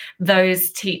 and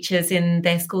those teachers in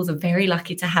their schools are very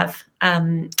lucky to have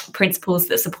principals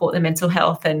that support their mental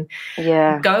health and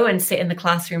go and sit in the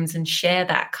classrooms and share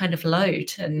that kind of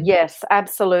load. And yes,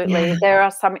 absolutely. There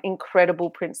are some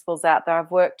incredible principals out there.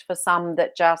 I've worked for some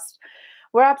that just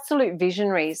were absolute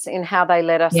visionaries in how they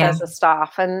led us as a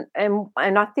staff, and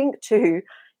I think too,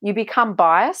 you become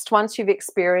biased once you've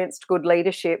experienced good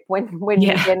leadership. When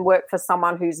you then work for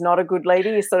someone who's not a good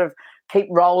leader, you sort of keep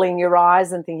rolling your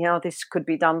eyes and thinking, oh, this could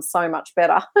be done so much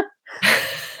better.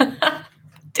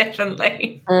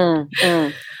 Definitely.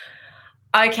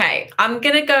 Okay, I'm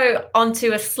going to go on to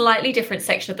a slightly different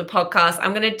section of the podcast.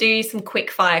 I'm going to do some quick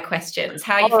fire questions.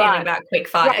 How are you feeling about quick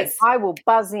fires? Yes, I will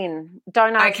buzz in.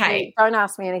 Don't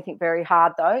ask me anything very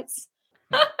hard, though.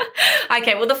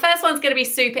 Okay, well, the first one's going to be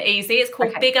super easy. It's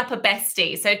called Big Up a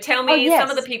Bestie. So tell me some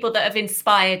of the people that have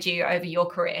inspired you over your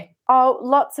career. Oh,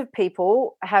 lots of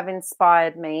people have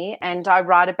inspired me, and I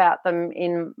write about them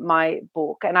in my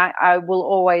book. And I will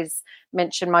always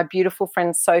mention my beautiful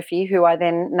friend Sophie, who I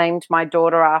then named my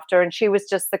daughter after, and she was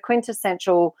just the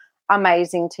quintessential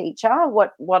amazing teacher.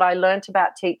 What I learnt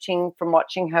about teaching from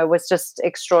watching her was just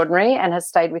extraordinary and has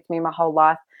stayed with me my whole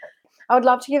life. I would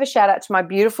love to give a shout out to my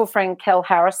beautiful friend Kel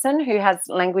Harrison, who has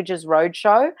Languages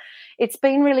Roadshow. It's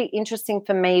been really interesting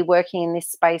for me working in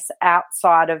this space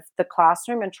outside of the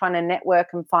classroom and trying to network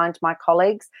and find my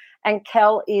colleagues. And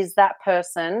Kel is that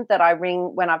person that I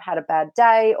ring when I've had a bad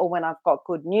day or when I've got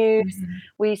good news.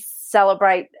 We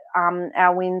celebrate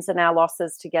our wins and our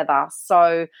losses together.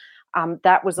 So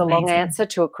that was a long answer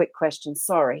to a quick question.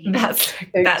 Sorry.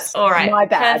 That's all right. My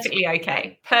bad. Perfectly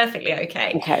okay.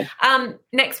 Okay.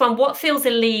 Next one. What feels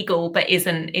illegal but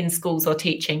isn't in schools or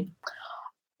teaching?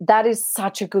 That is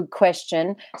such a good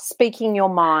question. Speaking your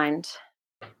mind.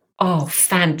 Oh,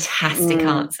 fantastic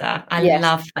answer. I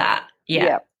love that.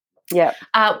 Yeah.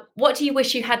 What do you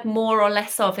wish you had more or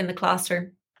less of in the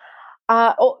classroom?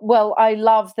 Well, I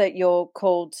love that you're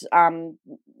called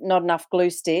not enough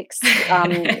glue sticks.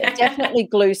 Definitely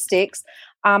glue sticks.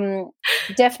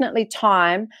 Definitely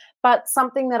time. But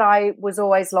something that I was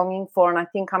always longing for, and I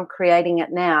think I'm creating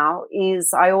it now,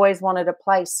 is I always wanted a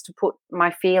place to put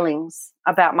my feelings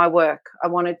about my work. I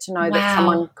wanted to know that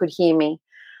someone could hear me.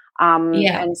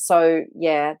 And so,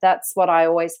 that's what I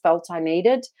always felt I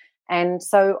needed. And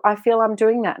so I feel I'm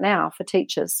doing that now for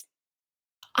teachers.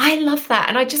 I love that.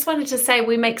 And I just wanted to say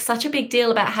we make such a big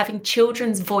deal about having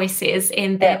children's voices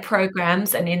in their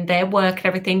programs and in their work and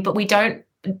everything, but we don't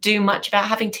do much about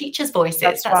having teachers' voices.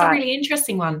 That's a really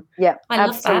interesting one. Yeah, I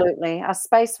love absolutely. That. A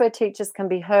space where teachers can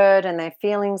be heard and their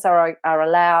feelings are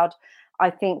allowed. I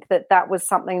think that was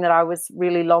something that I was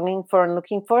really longing for and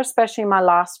looking for, especially in my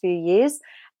last few years.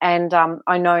 And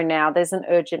I know now there's an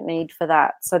urgent need for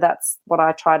that. So that's what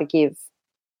I try to give.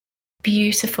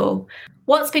 Beautiful.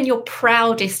 What's been your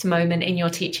proudest moment in your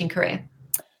teaching career?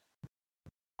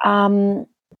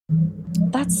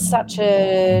 That's such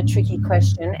a tricky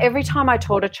question. Every time I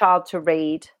taught a child to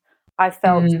read, I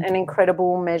felt an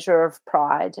incredible measure of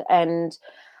pride. And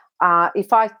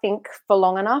if I think for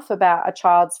long enough about a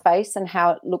child's face and how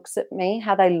it looks at me,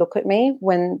 how they look at me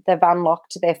when they've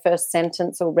unlocked their first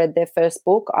sentence or read their first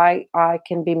book, I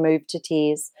can be moved to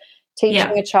tears.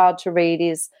 Teaching a child to read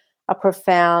is a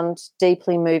profound,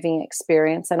 deeply moving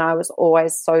experience, and I was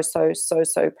always so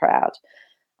proud.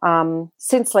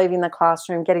 Since leaving the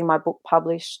classroom, getting my book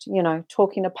published,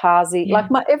 talking to Parsi,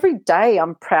 every day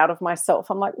I'm proud of myself.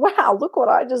 I'm like, wow, look what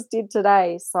I just did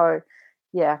today. So,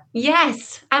 yeah.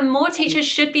 Yes, and more teachers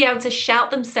should be able to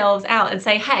shout themselves out and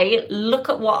say, hey, look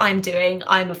at what I'm doing.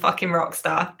 I'm a fucking rock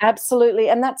star. Absolutely.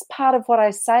 And that's part of what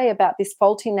I say about this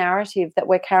faulty narrative that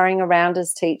we're carrying around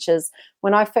as teachers.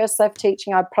 When I first left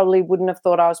teaching, I probably wouldn't have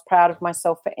thought I was proud of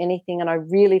myself for anything, and I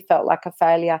really felt like a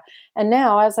failure. And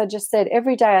now, as I just said,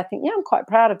 every day I think, I'm quite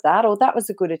proud of that, or that was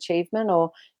a good achievement,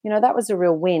 or, that was a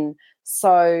real win.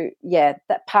 So,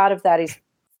 that part of that is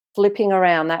flipping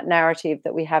around that narrative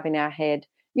that we have in our head.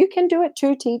 You can do it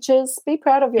too, teachers. Be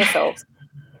proud of yourselves.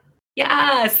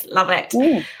 Yes, love it.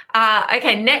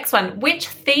 Okay, next one. Which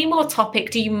theme or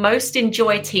topic do you most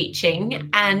enjoy teaching,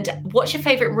 and what's your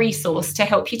favourite resource to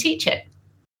help you teach it?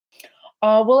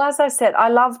 Oh, well, as I said, I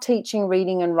love teaching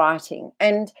reading and writing.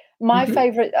 And my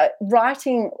favourite,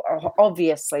 writing,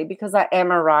 obviously, because I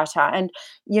am a writer. And,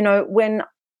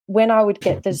 when I would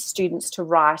get the students to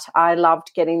write, I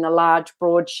loved getting the large,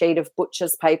 broad sheet of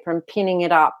butcher's paper and pinning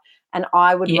it up. And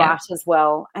I would write as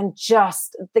well. And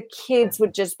just the kids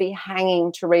would just be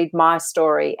hanging to read my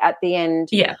story at the end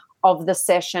of the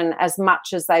session as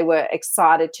much as they were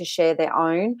excited to share their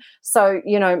own. So,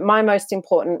 my most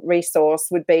important resource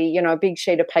would be, a big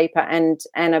sheet of paper and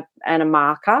a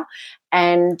marker,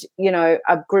 and,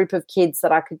 a group of kids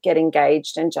that I could get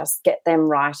engaged and just get them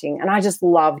writing. And I just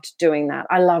loved doing that.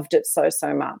 I loved it so,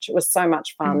 so much. It was so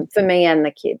much fun for me and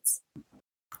the kids.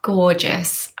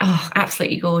 Gorgeous. Oh,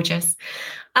 absolutely gorgeous.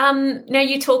 Now,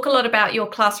 you talk a lot about your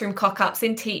classroom cock-ups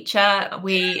in teacher.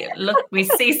 We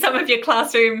see some of your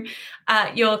classroom,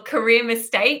 your career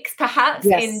mistakes, perhaps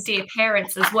in Dear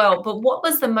Parents as well. But what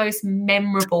was the most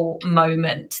memorable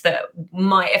moment that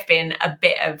might have been a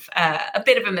bit of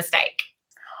a mistake?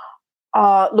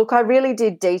 Look, I really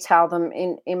did detail them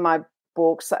in my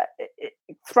books.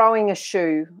 Throwing a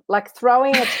shoe, like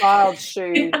throwing a child's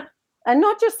shoe. Yeah. And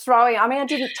not just throwing, I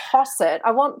didn't toss it.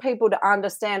 I want people to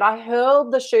understand I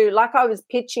hurled the shoe like I was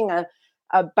pitching a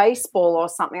baseball or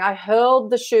something. I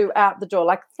hurled the shoe out the door.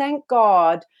 Like, thank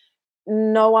God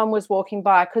no one was walking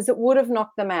by, because it would have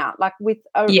knocked them out. Like, with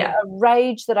a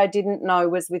rage that I didn't know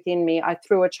was within me, I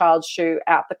threw a child's shoe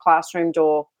out the classroom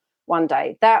door one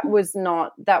day. That was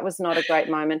not a great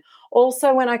moment.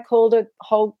 Also, when I called a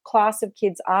whole class of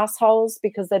kids assholes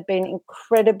because they'd been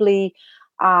incredibly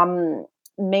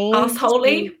mean.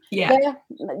 Arseholey? Yeah,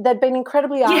 they'd been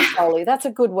incredibly arseholey. That's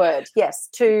a good word, yes,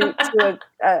 to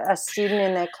a student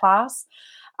in their class.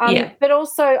 But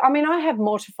also, I have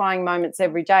mortifying moments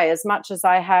every day as much as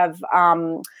I have,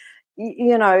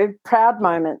 proud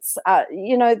moments.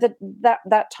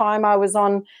 That time I was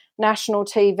on national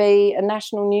TV, a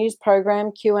national news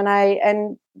program, Q&A,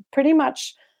 and pretty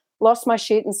much lost my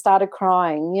shit and started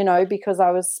crying, because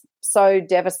I was so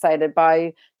devastated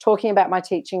by talking about my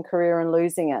teaching career and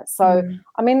losing it. So,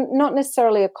 not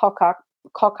necessarily a cock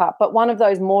up, but one of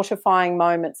those mortifying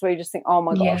moments where you just think, oh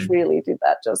my gosh, really, did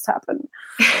that just happen?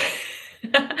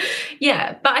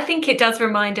 Yeah, but I think it does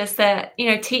remind us that,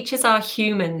 teachers are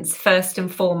humans first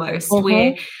and foremost.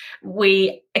 We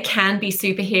can be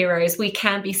superheroes, we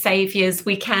can be saviors,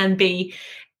 we can be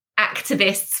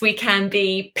activists, we can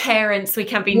be parents, we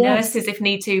can be nurses if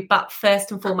need to, but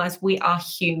first and foremost, we are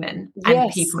human,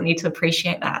 and people need to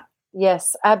appreciate that.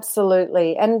 Yes,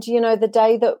 absolutely. And, the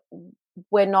day that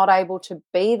we're not able to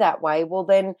be that way, well,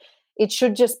 then it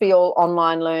should just be all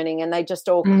online learning and they just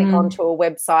all click onto a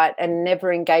website and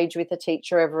never engage with a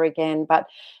teacher ever again. But,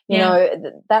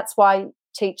 that's why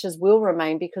teachers will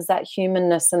remain, because that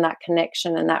humanness and that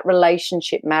connection and that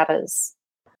relationship matters.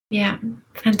 Yeah,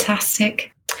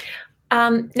 fantastic.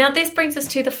 Now, this brings us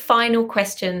to the final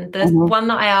question, the one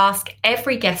that I ask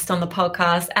every guest on the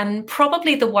podcast, and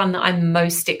probably the one that I'm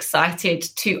most excited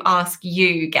to ask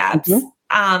you, Gabs.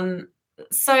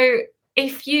 So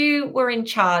if you were in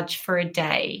charge for a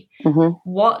day,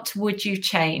 what would you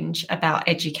change about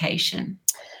education?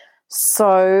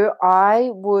 So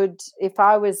I would, if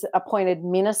I was appointed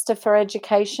Minister for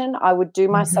Education, I would do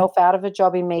myself out of a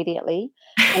job immediately,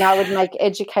 and I would make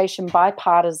education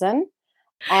bipartisan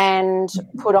and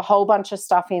put a whole bunch of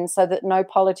stuff in so that no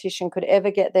politician could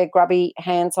ever get their grubby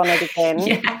hands on it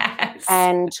again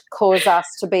and cause us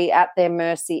to be at their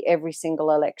mercy every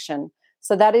single election.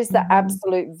 So that is the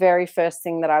absolute very first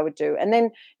thing that I would do. And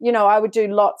then, I would do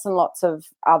lots and lots of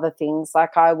other things.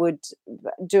 Like I would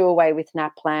do away with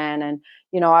NAPLAN and,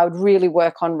 I would really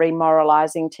work on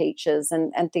remoralizing teachers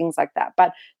and things like that.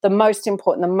 But the most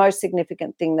important, the most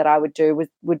significant thing that I would do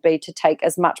would be to take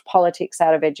as much politics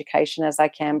out of education as I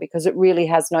can, because it really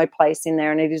has no place in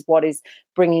there, and it is what is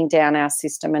bringing down our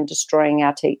system and destroying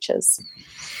our teachers.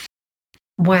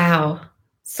 Wow.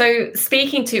 So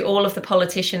speaking to all of the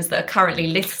politicians that are currently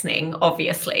listening,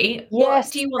 obviously,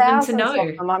 what do you want them to know?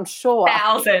 Of them, I'm sure.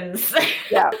 Thousands.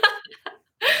 Yeah.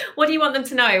 What do you want them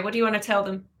to know? What do you want to tell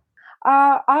them?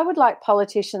 I would like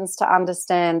politicians to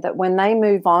understand that when they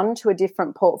move on to a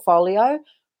different portfolio,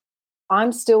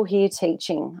 I'm still here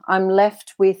teaching. I'm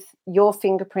left with your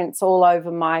fingerprints all over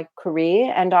my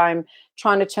career, and I'm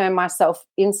trying to turn myself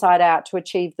inside out to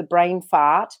achieve the brain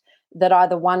fart that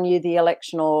either won you the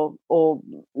election or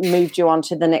moved you on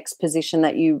to the next position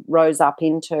that you rose up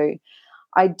into.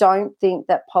 I don't think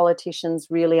that politicians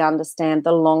really understand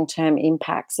the long-term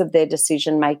impacts of their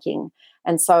decision-making.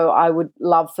 And so I would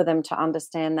love for them to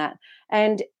understand that.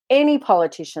 And any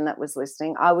politician that was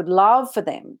listening, I would love for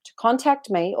them to contact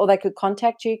me, or they could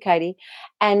contact you, Katie,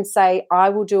 and say, I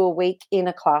will do a week in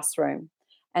a classroom.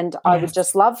 And I would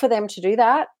just love for them to do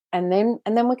that. And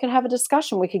then we could have a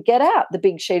discussion. We could get out the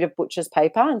big sheet of butcher's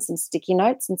paper and some sticky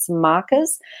notes and some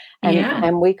markers,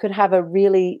 and we could have a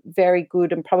really very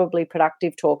good and probably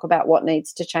productive talk about what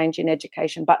needs to change in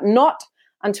education, but not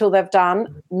until they've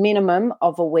done minimum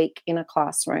of a week in a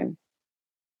classroom.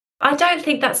 I don't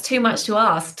think that's too much to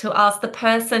ask the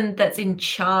person that's in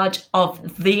charge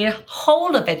of the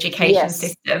whole of education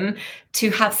system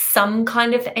to have some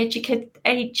kind of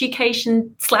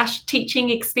education /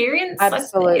 teaching experience.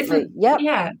 Absolutely.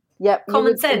 Yep.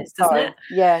 Common sense, isn't it?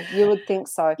 Yeah, you would think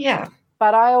so. Yeah.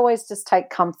 But I always just take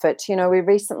comfort. You know, we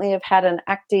recently have had an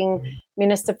acting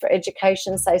Minister for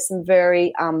Education say some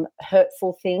very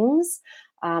hurtful things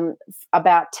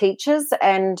about teachers,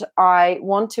 and I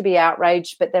want to be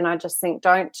outraged, but then I just think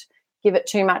don't give it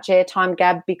too much airtime,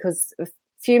 Gab, because a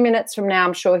few minutes from now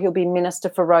I'm sure he'll be Minister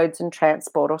for Roads and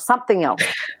Transport or something else.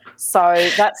 So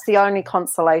that's the only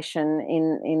consolation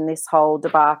in this whole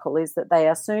debacle, is that they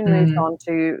are soon moved on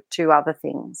to other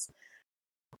things.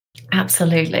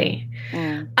 Absolutely.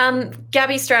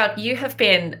 Gabbie Stroud, you have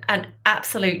been an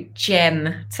absolute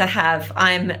gem to have.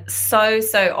 I'm so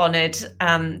honoured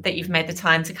that you've made the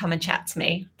time to come and chat to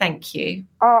me. Thank you.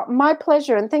 Oh, my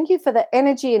pleasure. And thank you for the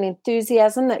energy and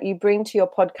enthusiasm that you bring to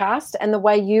your podcast and the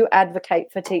way you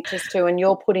advocate for teachers too. And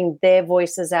you're putting their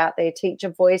voices out there.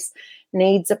 Teacher voice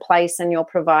needs a place and you're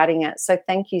providing it. So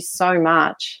thank you so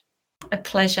much. A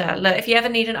pleasure. Look, if you ever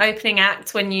need an opening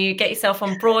act when you get yourself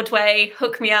on Broadway,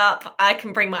 hook me up. I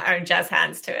can bring my own jazz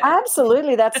hands to it.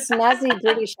 Absolutely. That snazzy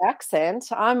British accent.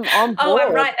 I'm on board. Oh,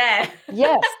 I'm right there.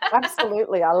 Yes,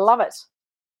 absolutely. I love it.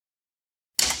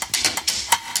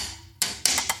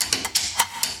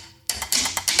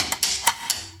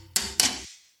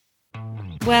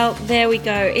 Well, there we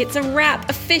go. It's a wrap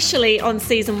officially on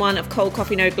season 1 of Cold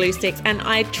Coffee No Glue Sticks, and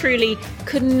I truly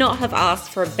could not have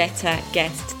asked for a better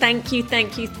guest. Thank you,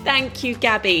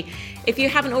 Gabbie. If you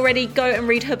haven't already, go and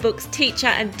read her books, Teacher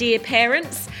and Dear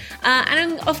Parents.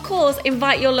 And of course,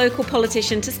 invite your local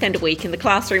politician to spend a week in the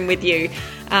classroom with you.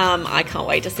 I can't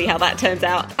wait to see how that turns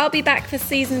out. I'll be back for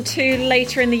season 2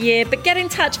 later in the year, but get in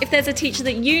touch if there's a teacher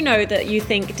that you know that you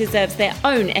think deserves their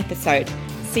own episode.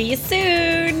 See you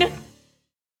soon.